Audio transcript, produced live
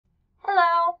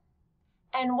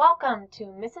and welcome to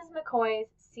Mrs. McCoy's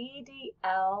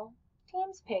CDL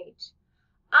Teams page.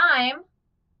 I'm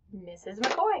Mrs.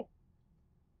 McCoy.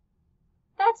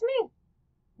 That's me,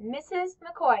 Mrs.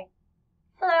 McCoy.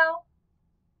 Hello.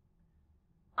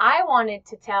 I wanted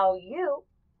to tell you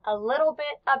a little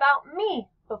bit about me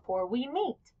before we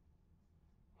meet.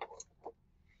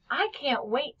 I can't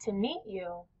wait to meet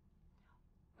you,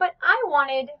 but I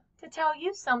wanted to tell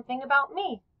you something about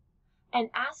me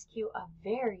and ask you a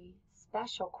very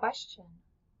special question.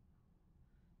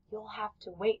 You'll have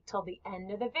to wait till the end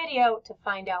of the video to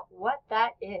find out what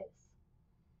that is.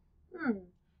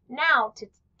 Now to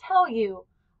tell you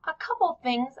a couple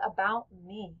things about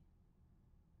me.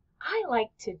 I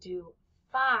like to do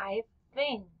 5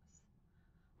 things.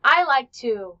 I like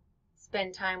to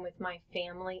spend time with my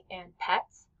family and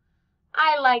pets.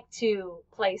 I like to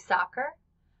play soccer.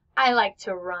 I like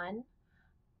to run.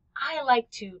 I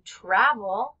like to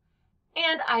travel.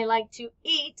 And I like to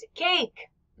eat cake.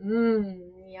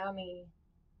 Yummy.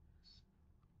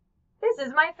 This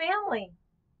is my family.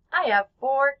 I have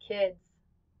 4 kids.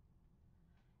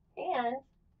 And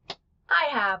I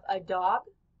have a dog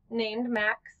named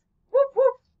Max, woof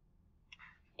woof,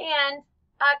 and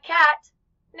a cat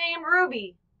named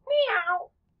Ruby, meow.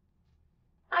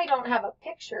 I don't have a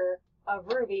picture of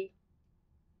Ruby.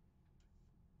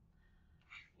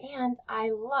 And I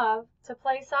love to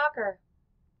play soccer.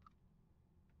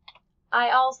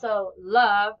 I also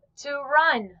love to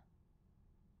run.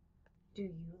 Do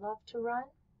you love to run?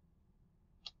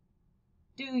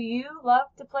 Do you love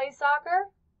to play soccer?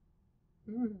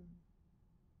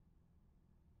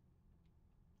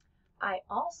 I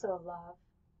also love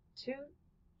to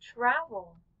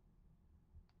travel.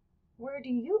 Where do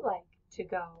you like to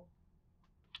go?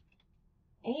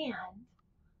 And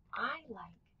I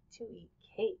like to eat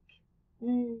cake.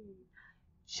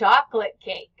 Chocolate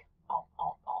cake. Oh,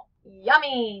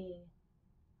 yummy!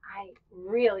 I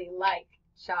really like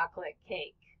chocolate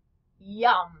cake.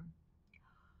 Yum!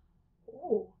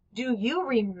 Ooh, do you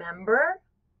remember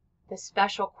the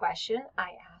special question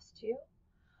I asked you?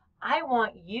 I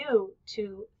want you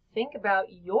to think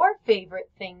about your favorite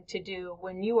thing to do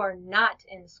when you are not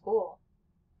in school.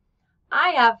 I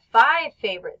have 5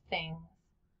 favorite things.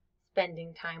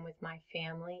 Spending time with my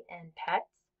family and pets,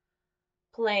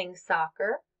 playing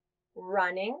soccer,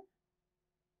 running,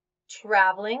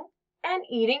 traveling, and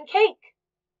eating cake.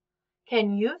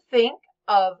 Can you think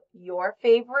of your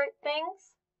favorite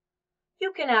things?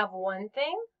 You can have 1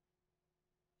 thing,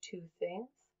 2 things.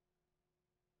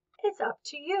 It's up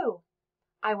to you.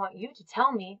 I want you to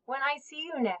tell me when I see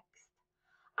you next.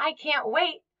 I can't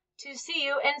wait to see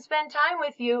you and spend time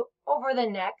with you over the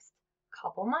next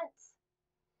couple months.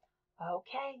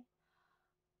 Okay.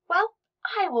 Well,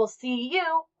 I will see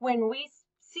you when we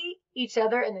see each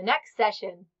other in the next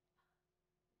session.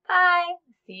 Bye.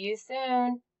 See you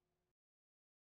soon.